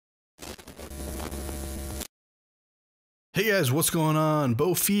Hey guys, what's going on?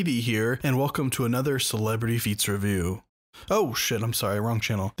 Bofeity here, and welcome to another Celebrity Feats review. Oh shit, I'm sorry, wrong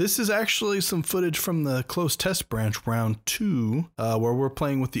channel. This is actually some footage from the close test branch round 2, where we're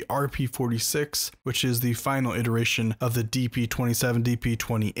playing with the RP-46, which is the final iteration of the DP-27,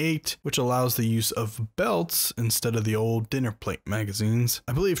 DP-28, which allows the use of belts instead of the old dinner plate magazines.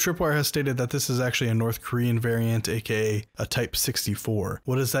 I believe Tripwire has stated that this is actually a North Korean variant, aka a Type 64.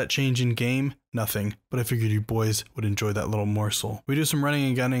 What does that change in game? Nothing, but I figured you boys would enjoy that little morsel. We do some running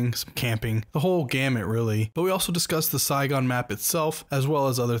and gunning, some camping, the whole gamut really, but we also discuss the Saigon map itself, as well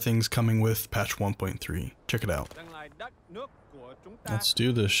as other things coming with patch 1.3. Check it out. Let's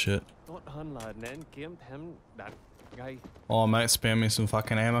do this shit. Oh mate, spam me some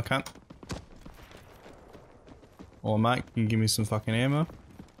fucking ammo, cunt. Oh mate, can you give me some fucking ammo?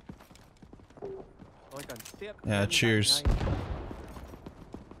 Yeah, cheers.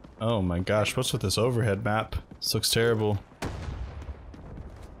 Oh my gosh, what's with this overhead map? This looks terrible.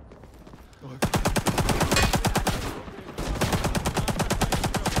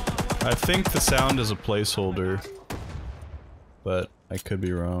 I think the sound is a placeholder, but I could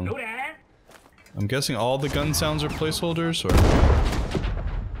be wrong. I'm guessing all the gun sounds are placeholders, or...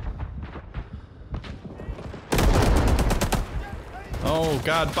 Oh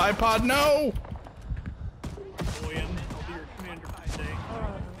god, bipod, no!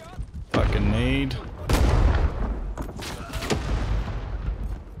 Fucking nade.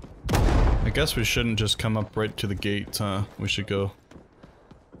 I guess we shouldn't just come up right to the gate, huh? We should go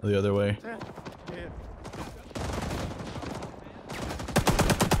the other way.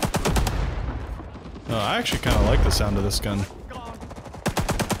 Oh, I actually kind of like the sound of this gun.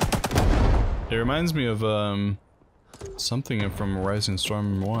 It reminds me of something from Rising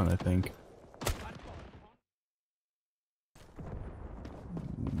Storm 1, I think.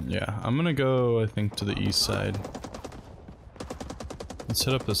 Yeah, I'm gonna go, I think, to the east side. Let's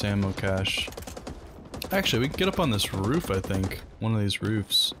hit up this ammo cache. Actually, we can get up on this roof, I think. One of these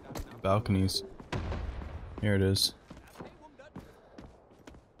roofs. Balconies. Here it is.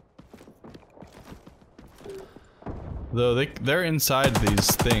 Though they're inside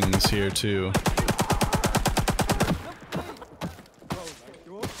these things here, too.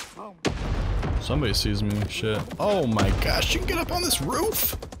 Somebody sees me, shit. Oh my gosh, you can get up on this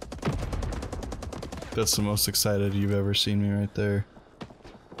roof! That's the most excited you've ever seen me right there.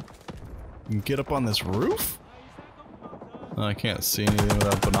 You can get up on this roof? Oh, I can't see anything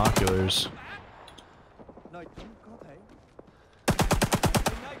without binoculars.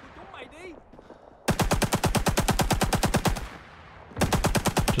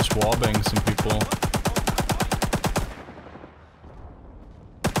 Just wallbang some people.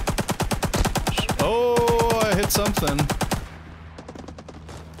 Oh, I hit something.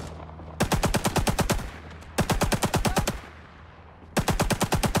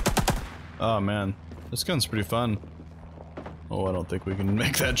 Oh man, this gun's pretty fun. Oh, I don't think we can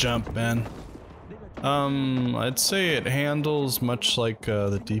make that jump, man. I'd say it handles much like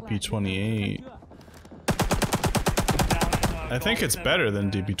the DP-28. I think it's better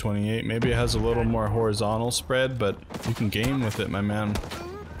than DP-28. Maybe it has a little more horizontal spread, but you can game with it, my man.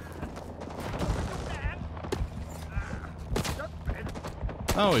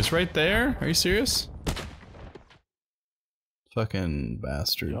 Oh, he's right there? Are you serious? Fucking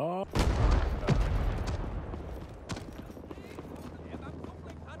bastard.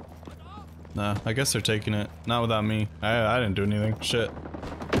 Nah, I guess they're taking it. Not without me. I didn't do anything. Shit.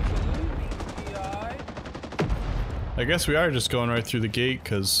 I guess we are just going right through the gate,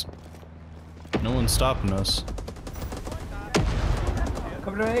 cause no one's stopping us.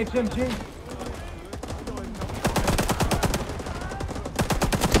 Come to HMG.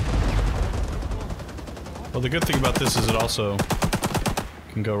 Well, the good thing about this is it also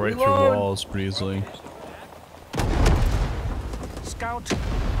can go right through walls pretty easily. Scout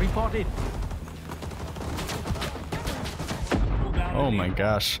reported. Oh my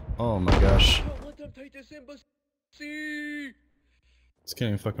gosh. Oh my gosh. It's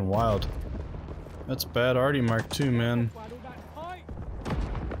getting fucking wild. That's bad arty Mark II, man.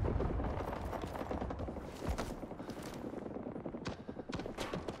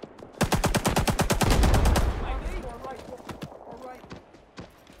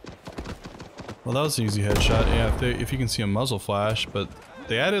 Well, that was an easy headshot. Yeah, if you can see a muzzle flash, but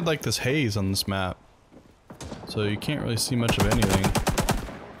they added like this haze on this map, so you can't really see much of anything.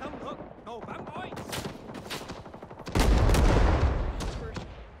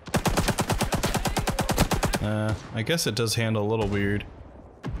 I guess it does handle a little weird,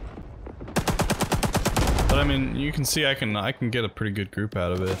 but I mean, you can see I can get a pretty good group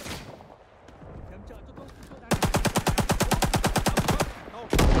out of it.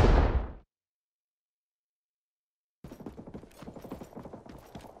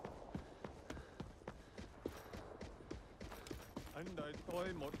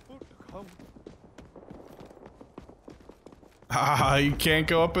 Ah, you can't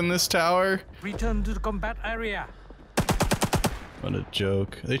go up in this tower? Return to the combat area. What a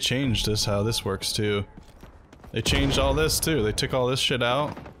joke. They changed this, how this works too. They changed all this too. They took all this shit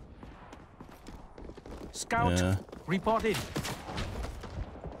out. Scout, reported.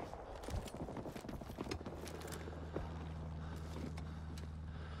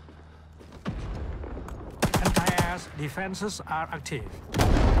 Anti-air defenses are active.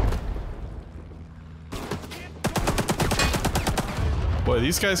 Boy,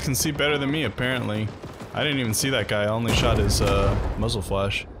 these guys can see better than me, apparently. I didn't even see that guy. I only shot his muzzle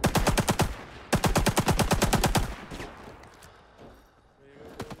flash.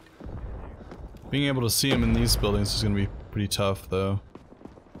 Being able to see him in these buildings is gonna be pretty tough, though.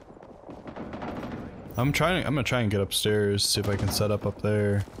 I'm gonna try and get upstairs, see if I can set up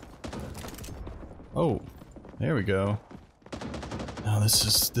there. Oh, there we go. No, this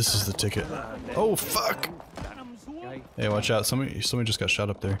is the ticket. Oh fuck! Hey, watch out! Somebody just got shot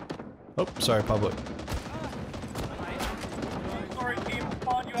up there. Oh, sorry, public.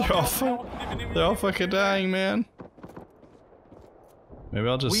 They're all fucking dying, man. Maybe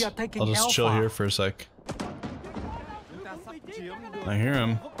I'll just chill here for a sec. I hear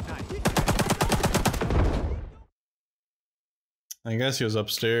him. I guess he was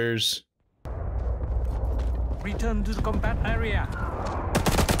upstairs. Return to the combat area.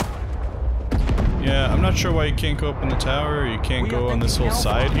 Yeah, I'm not sure why you can't go up in the tower. You can't go on this whole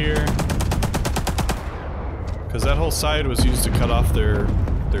side here. Because that whole side was used to cut off their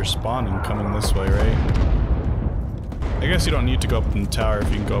spawning coming this way, right? I guess you don't need to go up in the tower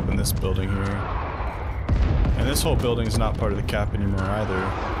if you can go up in this building here. And this whole building's not part of the cap anymore either.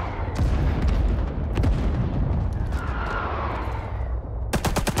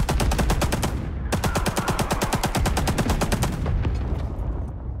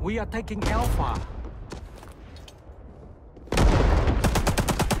 We are taking Alpha.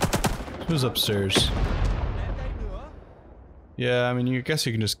 Who's upstairs? Yeah, I mean, I guess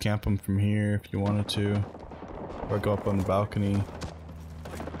you can just camp them from here if you wanted to. Or go up on the balcony.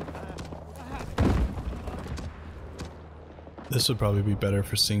 This would probably be better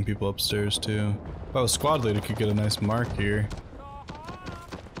for seeing people upstairs too. If I was squad leader, could get a nice mark here.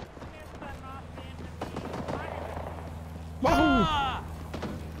 Wahoo!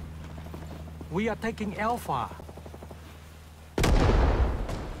 We are taking Alpha.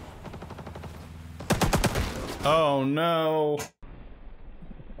 Oh no!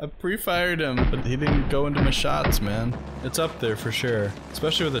 I pre-fired him, but he didn't go into my shots, man. It's up there for sure.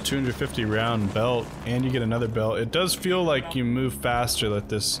 Especially with a 250 round belt, and you get another belt. It does feel like you move faster like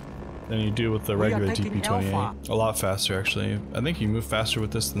this than you do with the regular DP28. A lot faster, actually. I think you move faster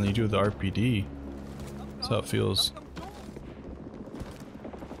with this than you do with the RPD. That's how it feels.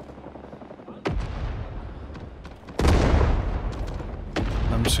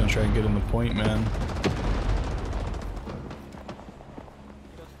 I'm just gonna try and get in the point, man.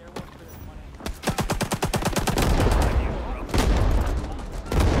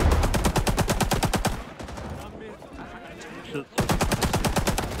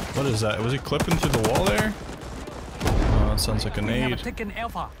 What is that? Was he clipping through the wall there? Oh, that sounds like a nade.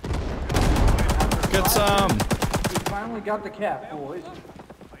 Get some! We finally got the cap, boys.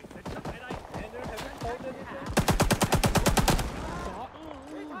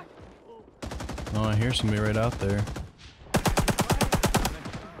 Oh, I hear somebody right out there.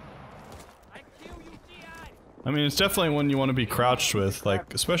 I mean, it's definitely one you want to be crouched with,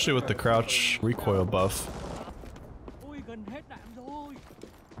 like, especially with the crouch recoil buff.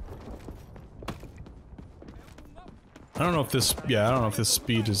 I don't know if this, I don't know if this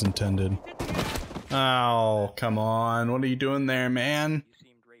speed is intended. Oh, come on. What are you doing there, man?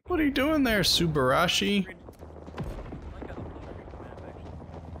 What are you doing there, Subarashi?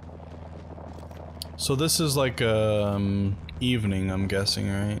 So this is like, evening, I'm guessing,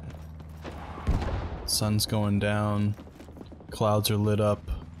 right? Sun's going down. Clouds are lit up.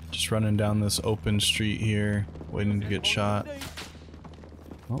 Just running down this open street here, waiting to get shot.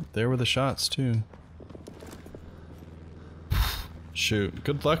 Oh, there were the shots, too. Shoot,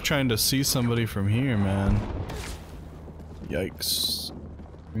 good luck trying to see somebody from here, man. Yikes.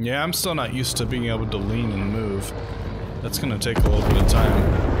 Yeah, I'm still not used to being able to lean and move. That's gonna take a little bit of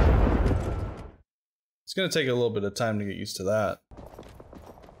time. It's gonna take a little bit of time to get used to that.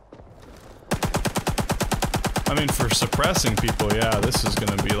 I mean, for suppressing people, yeah, this is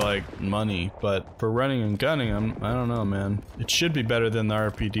gonna be like money, but for running and gunning, I don't know, man. It should be better than the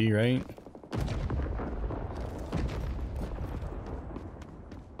RPD, right?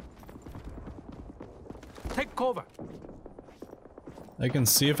 Take cover. I can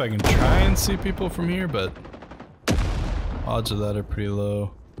see if I can try and see people from here, but odds of that are pretty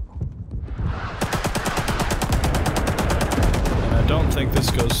low. And I don't think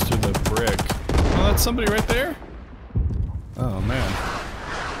this goes through the brick. Oh, that's somebody right there? Oh man.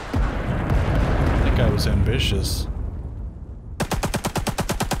 That guy was ambitious.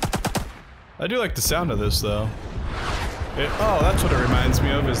 I do like the sound of this though. Oh, that's what it reminds me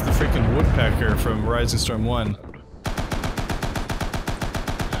of, is the freaking woodpecker from Rising Storm 1.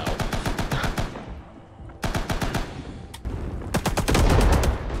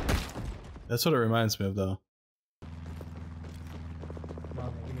 That's what it reminds me of though.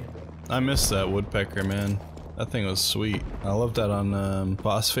 I miss that woodpecker, man. That thing was sweet. I love that on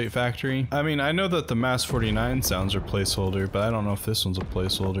Bofeity Factory. I mean, I know that the Mass 49 sounds are placeholder, but I don't know if this one's a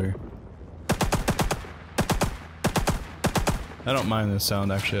placeholder. I don't mind this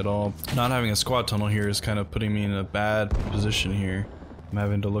sound actually at all. Not having a squad tunnel here is kind of putting me in a bad position here. I'm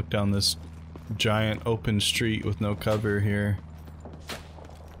having to look down this giant open street with no cover here.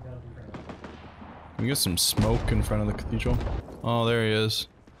 Can we get some smoke in front of the cathedral? Oh, there he is.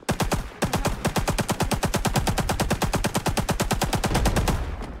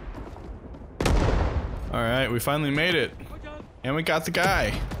 Alright, we finally made it. And we got the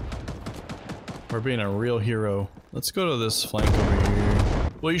guy. We're being a real hero. Let's go to this flank over here.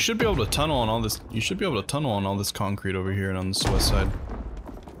 Well, you should be able to tunnel on all this. You should be able to tunnel on all this concrete over here and on this west side.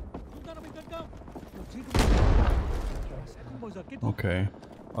 Okay.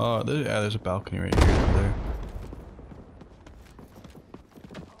 Oh, yeah, there's a balcony right here and there.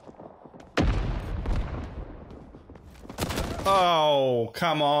 Oh,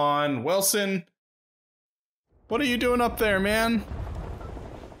 come on, Wilson. What are you doing up there, man?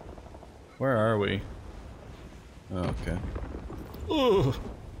 Where are we? Oh, okay. Ooh.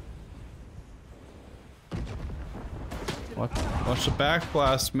 Watch the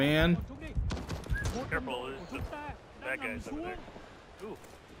backblast, man. Careful, there's bad guys over there. Ooh.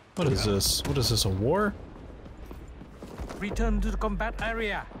 What is this? What is this, a war? Return to the combat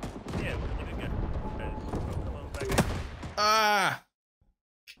area. Yeah, we're getting it. Come on, bad guy. Ah!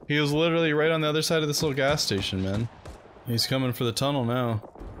 He was literally right on the other side of this little gas station, man. He's coming for the tunnel now.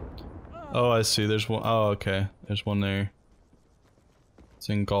 Oh, I see. There's one. Oh, okay. There's one there. It's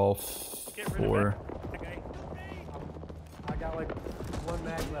in Golf 4. I got like one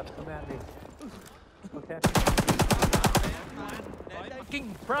mag left. Come at me. Okay.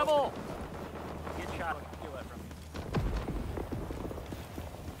 Fucking Bravo! Get shot. Steal that from me.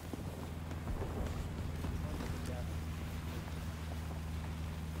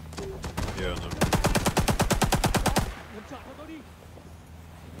 Yeah, no.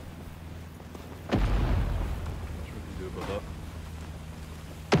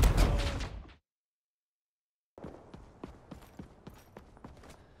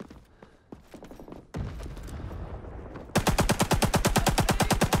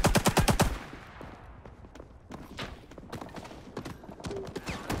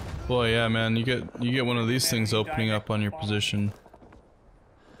 Boy, yeah, man, you get one of these things opening up on your position.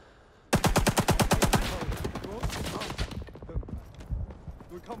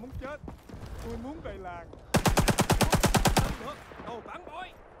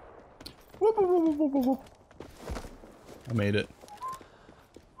 Whoop, whoop, whoop, whoop, whoop, whoop. I made it.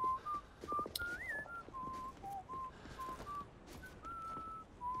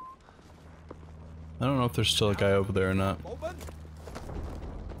 I don't know if there's still a guy over there or not.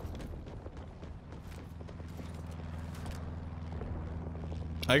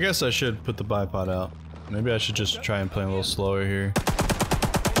 I guess I should put the bipod out. Maybe I should just try and play a little slower here.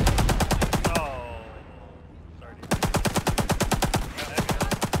 Oh, sorry.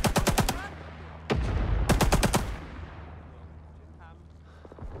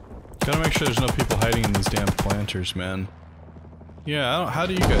 Gotta make sure there's no people hiding in these damn planters, man. Yeah, how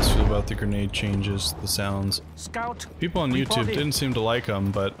do you guys feel about the grenade changes, the sounds? Scout. People on YouTube reporting. didn't seem to like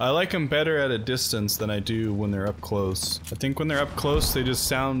them, but I like them better at a distance than I do when they're up close. I think when they're up close, they just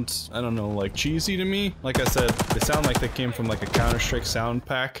sound, I don't know, like cheesy to me. Like I said, they sound like they came from like a Counter-Strike sound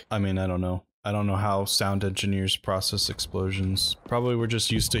pack. I mean, I don't know. I don't know how sound engineers process explosions. Probably we're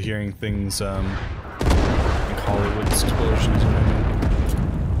just used to hearing things, like Hollywood explosions, you know what I mean?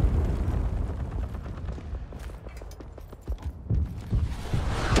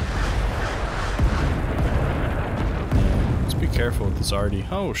 Careful with this RD.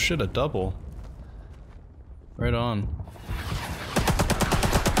 Oh shit, a double. Right on.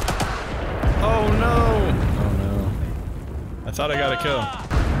 Oh no! Oh no. I thought I got a kill.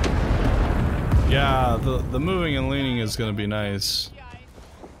 Yeah, the moving and leaning is gonna be nice.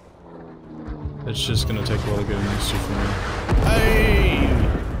 It's just gonna take a little getting used to for me. Hey!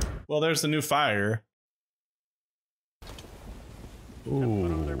 Well, there's the new fire. Ooh.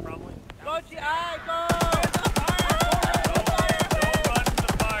 Over there, probably. Go, G.I., go! Don't run to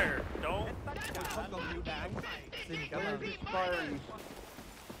the fire. Don't.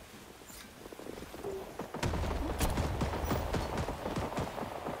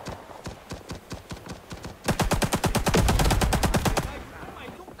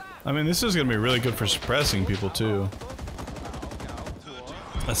 I mean, this is gonna be really good for suppressing people too.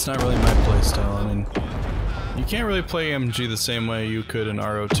 That's not really my playstyle. I mean, you can't really play MG the same way you could in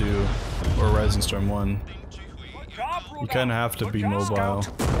RO2 or Rising Storm 1. You kind of have to be mobile.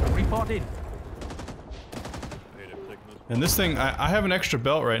 Reported. And this thing, I have an extra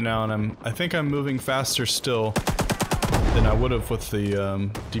belt right now, and I think I'm moving faster still than I would have with the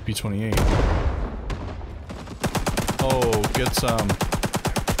DP-28. Oh, get some.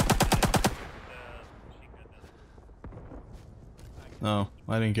 Oh,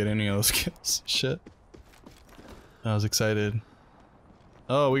 I didn't get any of those kills. Shit. I was excited.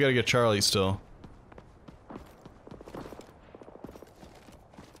 Oh, we gotta get Charlie still.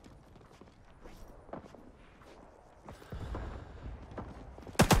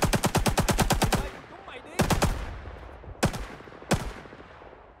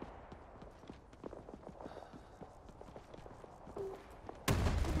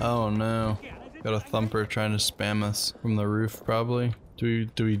 Oh no. Got a thumper trying to spam us from the roof probably. Do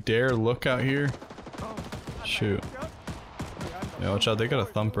we dare look out here? Shoot. Yeah, watch out, they got a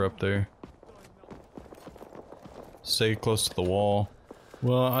thumper up there. Stay close to the wall.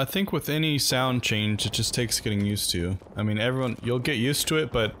 Well, I think with any sound change, it just takes getting used to. I mean, you'll get used to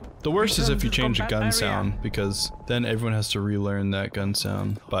it, but the worst is if you change a gun sound, because then everyone has to relearn that gun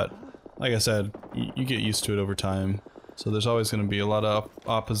sound. But, like I said, you get used to it over time. So there's always going to be a lot of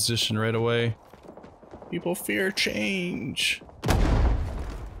opposition right away. People fear change.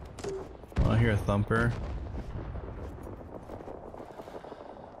 Oh, I hear a thumper.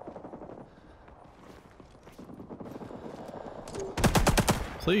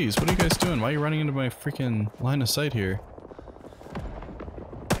 Please, what are you guys doing? Why are you running into my freaking line of sight here?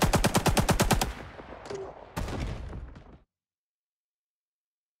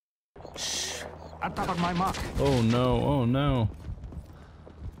 At top of my mark. Oh no, oh no.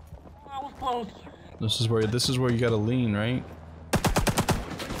 I was close. This is where you gotta lean, right?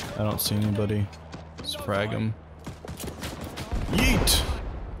 I don't see anybody. Just frag him. Yeet!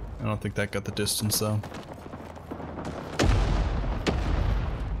 I don't think that got the distance though.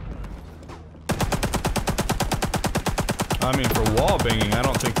 I mean, for wall banging, I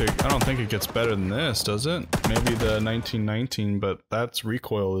don't think it gets better than this, does it? Maybe the 1919, but that's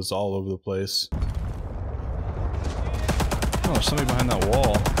recoil is all over the place. Oh, there's somebody behind that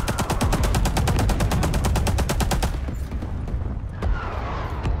wall.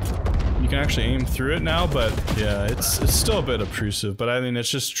 You can actually aim through it now, but yeah, it's still a bit obtrusive. But I mean, it's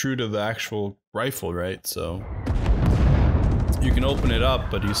just true to the actual rifle, right? So you can open it up,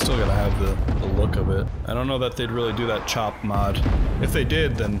 but you still gotta have the look of it. I don't know that they'd really do that chop mod. If they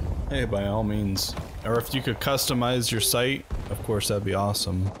did, then hey, by all means. Or if you could customize your sight, of course, that'd be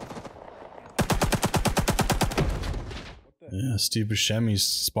awesome. Yeah, Steve Buscemi's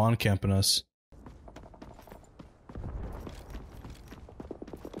spawn camping us.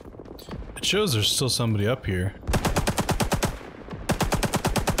 It shows there's still somebody up here.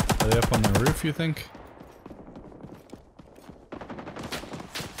 Are they up on the roof, you think?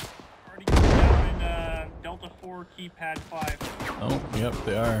 Already down in Delta 4 keypad 5. Oh, yep,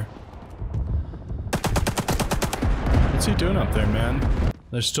 they are. What's he doing up there, man?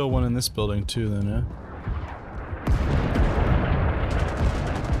 There's still one in this building too, then, yeah?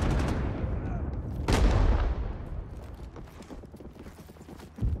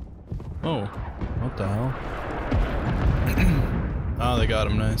 Oh, what the hell? Oh, they got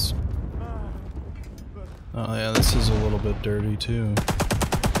him, nice. Oh yeah, this is a little bit dirty too.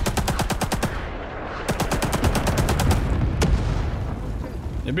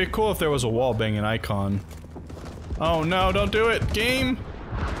 It'd be cool if there was a wall banging icon. Oh no, don't do it, game!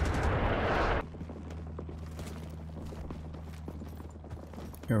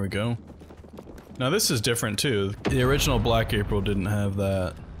 Here we go. Now this is different too. The original Black April didn't have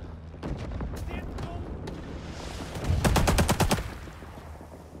that.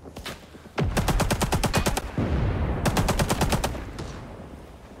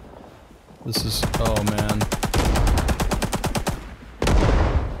 This is, oh man.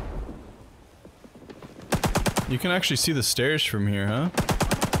 You can actually see the stairs from here, huh?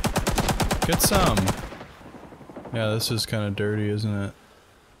 Get some. Yeah, this is kind of dirty, isn't it?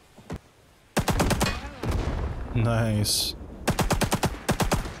 Nice.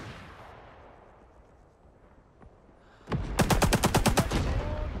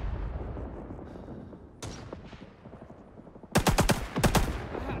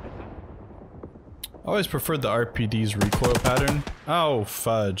 always preferred the RPD's recoil pattern. Oh,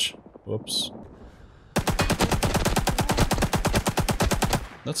 fudge. Whoops.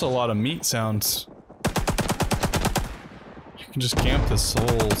 That's a lot of meat sounds. You can just camp this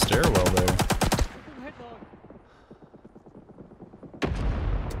whole stairwell there.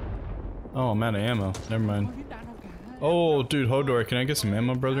 Oh, I'm out of ammo. Never mind. Oh, dude, Hodor, can I get some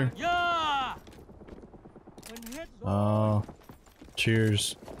ammo, brother?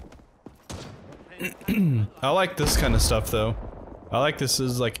 Cheers. I like this kind of stuff, though. I like this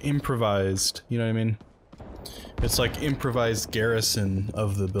is like improvised, you know what I mean? It's like improvised garrison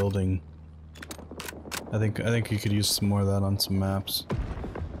of the building. I think you could use some more of that on some maps.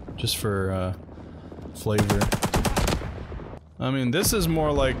 Just for, flavor. I mean, this is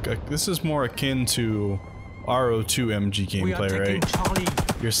more like, this is more akin to RO2 MG gameplay,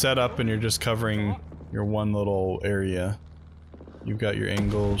 right? You're set up and you're just covering your one little area. You've got your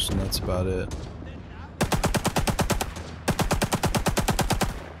angles and that's about it.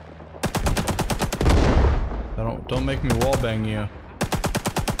 Don't make me wallbang you.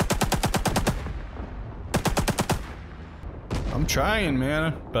 I'm trying,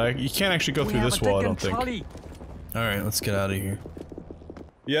 man, but you can't actually go through this wall, I don't think. Alright, let's get out of here.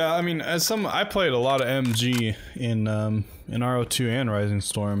 Yeah, I mean, I played a lot of MG in RO2 and Rising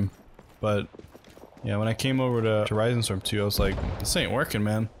Storm, but yeah, when I came over to Rising Storm 2, I was like, this ain't working,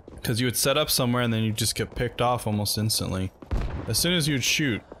 man. Because you would set up somewhere and then you just get picked off almost instantly. As soon as you'd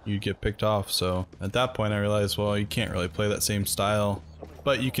shoot, you'd get picked off, so at that point I realized, well, you can't really play that same style,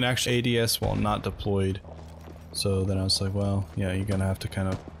 but you can actually ADS while not deployed. So then I was like, well, yeah, you're gonna have to kind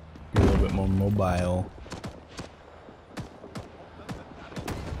of be a little bit more mobile.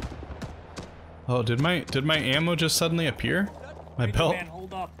 Oh, did my ammo just suddenly appear? My belt?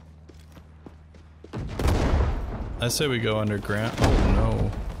 I say we go under Grant. Oh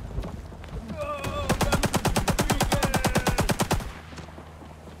no.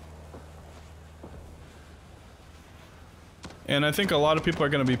 And I think a lot of people are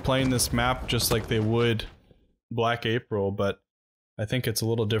going to be playing this map just like they would Black April, but I think it's a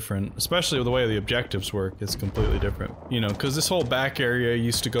little different, especially with the way the objectives work. It's completely different, you know, because this whole back area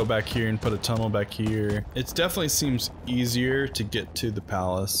used to go back here and put a tunnel back here. It definitely seems easier to get to the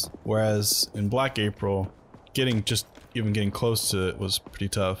palace, whereas in Black April, even getting close to it was pretty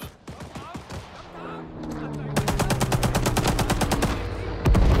tough.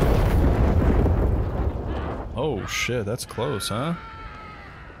 Oh shit, that's close, huh?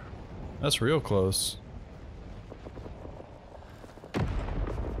 That's real close.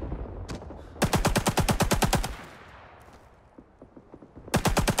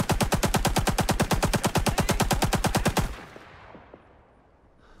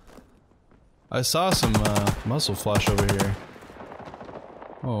 I saw some muzzle flash over here.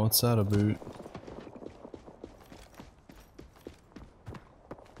 Oh, what's that about?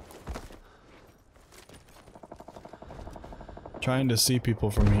 Trying to see people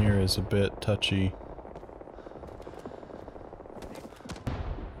from here is a bit touchy.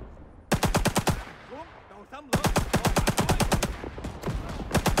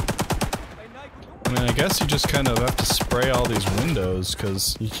 I mean, I guess you just kind of have to spray all these windows,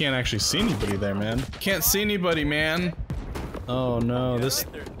 because you can't actually see anybody there, man. Can't see anybody, man! Oh no, Yeah, this...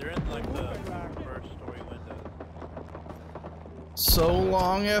 They're in like the first story window. So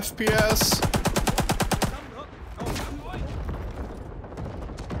long, FPS!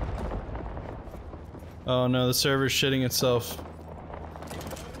 Oh no, the server's shitting itself.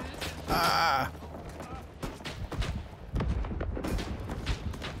 Ah!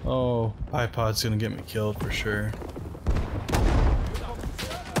 Oh, iPod's gonna get me killed for sure.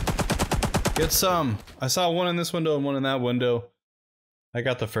 Get some! I saw one in this window and one in that window. I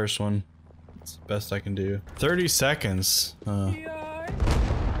got the first one. It's the best I can do. 30 seconds.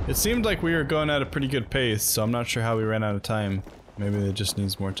 It seemed like we were going at a pretty good pace, so I'm not sure how we ran out of time. Maybe it just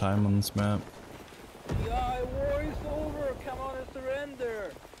needs more time on this map. War is over. Come on and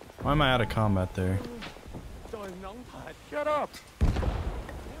surrender. Why am I out of combat there? Shut up.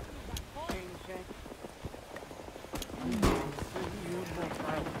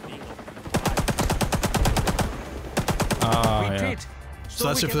 Yeah. So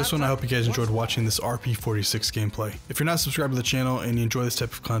that's it for this one. I hope you guys enjoyed watching this RP-46 gameplay. If you're not subscribed to the channel and you enjoy this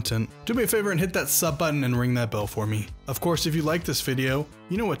type of content, do me a favor and hit that sub button and ring that bell for me. Of course, if you like this video,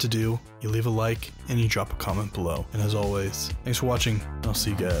 you know what to do. You leave a like and you drop a comment below. And as always, thanks for watching. I'll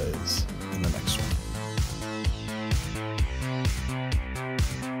see you guys in the next one.